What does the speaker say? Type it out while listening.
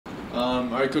All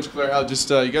right, Coach Clarhaut, just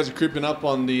you guys are creeping up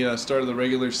on the start of the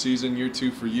regular season, year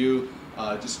 2 for you.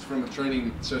 Just from a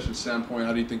training session standpoint,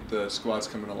 how do you think the squad's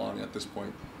coming along at this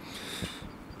point?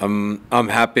 I'm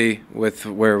happy with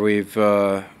where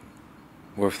we're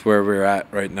at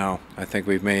right now. I think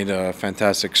we've made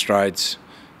fantastic strides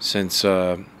since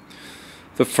the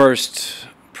first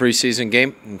preseason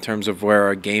game in terms of where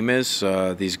our game is.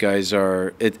 These guys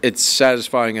are. It's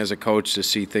satisfying as a coach to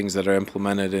see things that are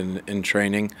implemented in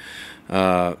training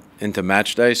into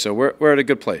match day. So we're at a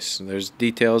good place. There's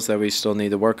details that we still need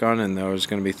to work on, and there's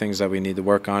going to be things that we need to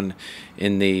work on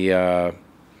in the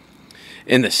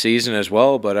season as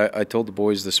well. But I told the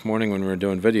boys this morning when we were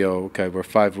doing video, okay, we're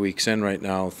 5 weeks in right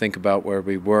now. Think about where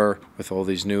we were with all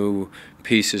these new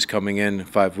pieces coming in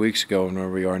 5 weeks ago and where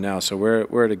we are now. So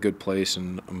we're at a good place,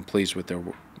 and I'm pleased with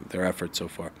their efforts so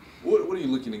far. What are you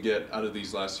looking to get out of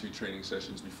these last few training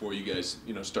sessions before you guys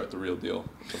start the real deal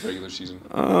of regular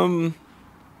season?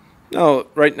 No,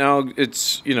 right now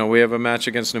it's we have a match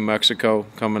against New Mexico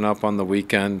coming up on the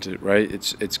weekend, right?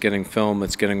 It's getting film,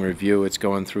 it's getting review, it's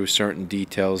going through certain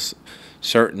details,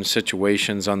 certain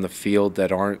situations on the field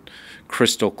that aren't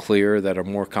crystal clear, that are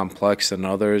more complex than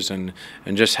others, and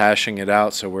just hashing it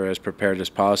out so we're as prepared as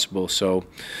possible. So,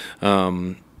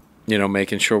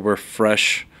 making sure we're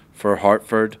fresh for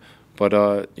Hartford.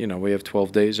 But we have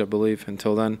 12 days, I believe,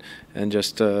 until then, and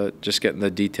just getting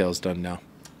the details done now.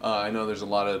 I know there's a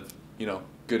lot of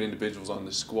good individuals on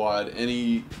the squad.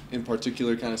 Any in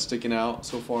particular kind of sticking out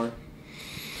so far?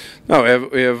 No,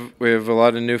 we have a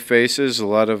lot of new faces, a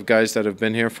lot of guys that have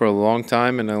been here for a long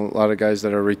time, and a lot of guys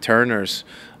that are returners.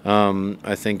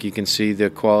 I think you can see the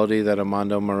quality that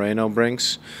Armando Moreno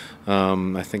brings.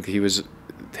 I think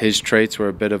his traits were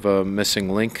a bit of a missing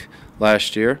link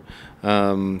last year.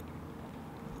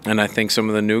 And I think some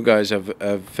of the new guys have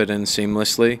fit in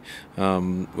seamlessly.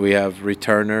 We have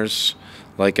returners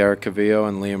like Eric Cavillo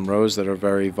and Liam Rose that are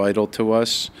very vital to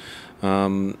us.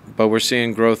 But we're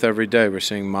seeing growth every day. We're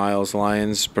seeing Miles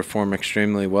Lyons perform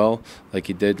extremely well like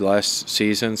he did last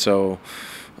season. So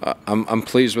I'm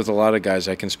pleased with a lot of guys.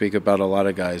 I can speak about a lot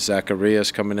of guys.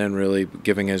 Zacharias coming in, really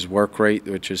giving his work rate,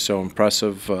 which is so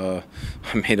impressive. I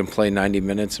made him play 90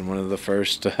 minutes in one of the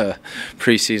first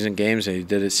preseason games, and he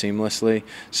did it seamlessly.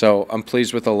 So I'm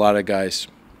pleased with a lot of guys.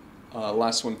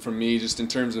 Last one from me, just in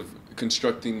terms of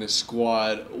constructing the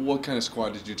squad, what kind of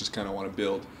squad did you just kind of want to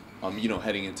build,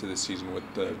 heading into this season with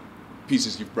the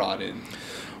pieces you've brought in?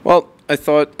 Well, I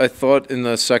thought in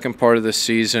the second part of the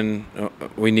season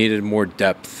we needed more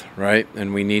depth, right?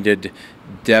 And we needed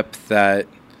depth that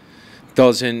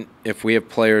doesn't, if we have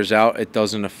players out, it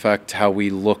doesn't affect how we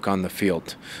look on the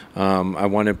field. I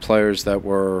wanted players that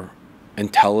were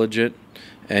intelligent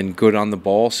and good on the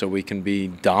ball so we can be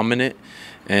dominant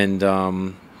and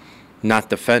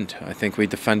not defend. I think we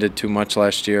defended too much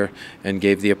last year and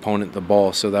gave the opponent the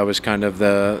ball. So that was kind of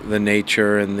the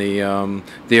nature and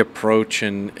the approach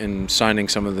in signing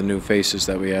some of the new faces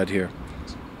that we had here.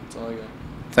 That's all I got.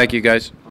 Thank you, guys.